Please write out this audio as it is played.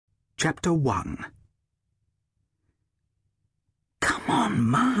Chapter 1. "Come on,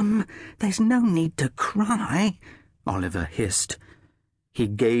 Mum, there's no need to cry," Oliver hissed. He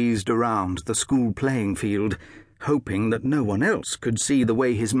gazed around the school playing field, hoping that no one else could see the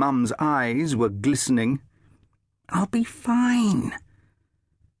way his mum's eyes were glistening. "I'll be fine."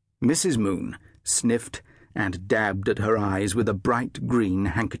 Mrs. Moon sniffed and dabbed at her eyes with a bright green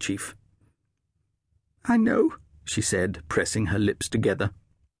handkerchief. "I know," she said, pressing her lips together.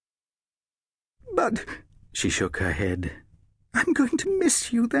 "But," she shook her head, "I'm going to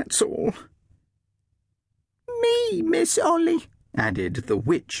miss you, that's all." "Me, Miss Ollie," added the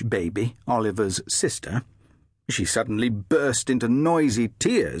witch baby, Oliver's sister. She suddenly burst into noisy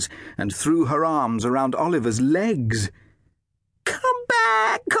tears and threw her arms around Oliver's legs. "Come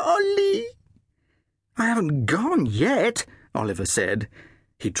back, Ollie." "I haven't gone yet," Oliver said.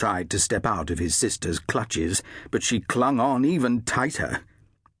 He tried to step out of his sister's clutches, but she clung on even tighter.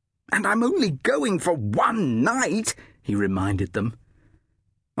 "And I'm only going for one night," he reminded them.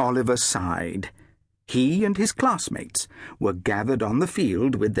 Oliver sighed. He and his classmates were gathered on the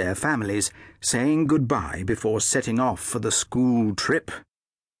field with their families, saying goodbye before setting off for the school trip.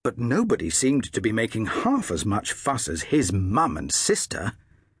 But nobody seemed to be making half as much fuss as his mum and sister.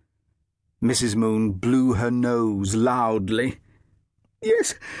 Mrs. Moon blew her nose loudly.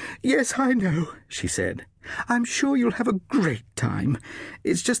 Yes, I know," she said. "I'm sure you'll have a great time.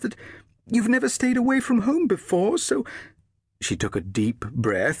 It's just that you've never stayed away from home before, so—" She took a deep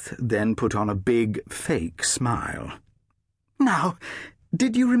breath, then put on a big, fake smile. "Now,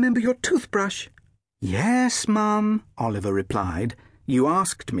 did you remember your toothbrush?" "Yes, Mum," Oliver replied. "You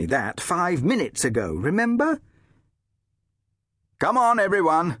asked me that 5 minutes ago, remember?" "Come on,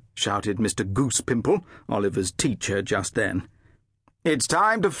 everyone," shouted Mr. Goosepimple, Oliver's teacher just then. "It's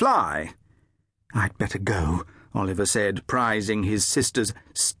time to fly." "I'd better go," Oliver said, prizing his sister's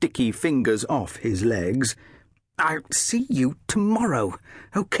sticky fingers off his legs. "I'll see you tomorrow,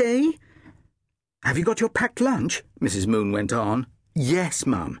 okay?" "Have you got your packed lunch?" Mrs. Moon went on. "Yes,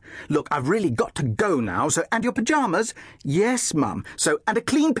 Mum. Look, I've really got to go now, so— And your pyjamas?" "Yes, Mum. And a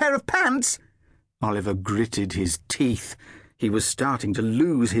clean pair of pants?" Oliver gritted his teeth. He was starting to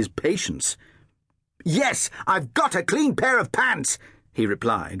lose his patience. "Yes, I've got a clean pair of pants," he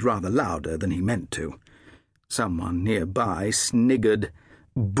replied, rather louder than he meant to. Someone nearby sniggered.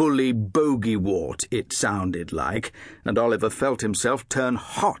 Bully Bogiewort, it sounded like, and Oliver felt himself turn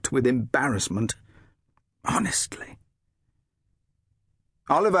hot with embarrassment. Honestly.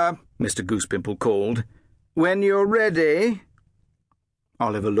 "Oliver," Mr. Goosepimple called, "when you're ready."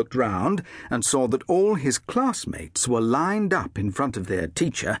 Oliver looked round and saw that all his classmates were lined up in front of their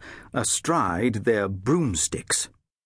teacher, astride their broomsticks.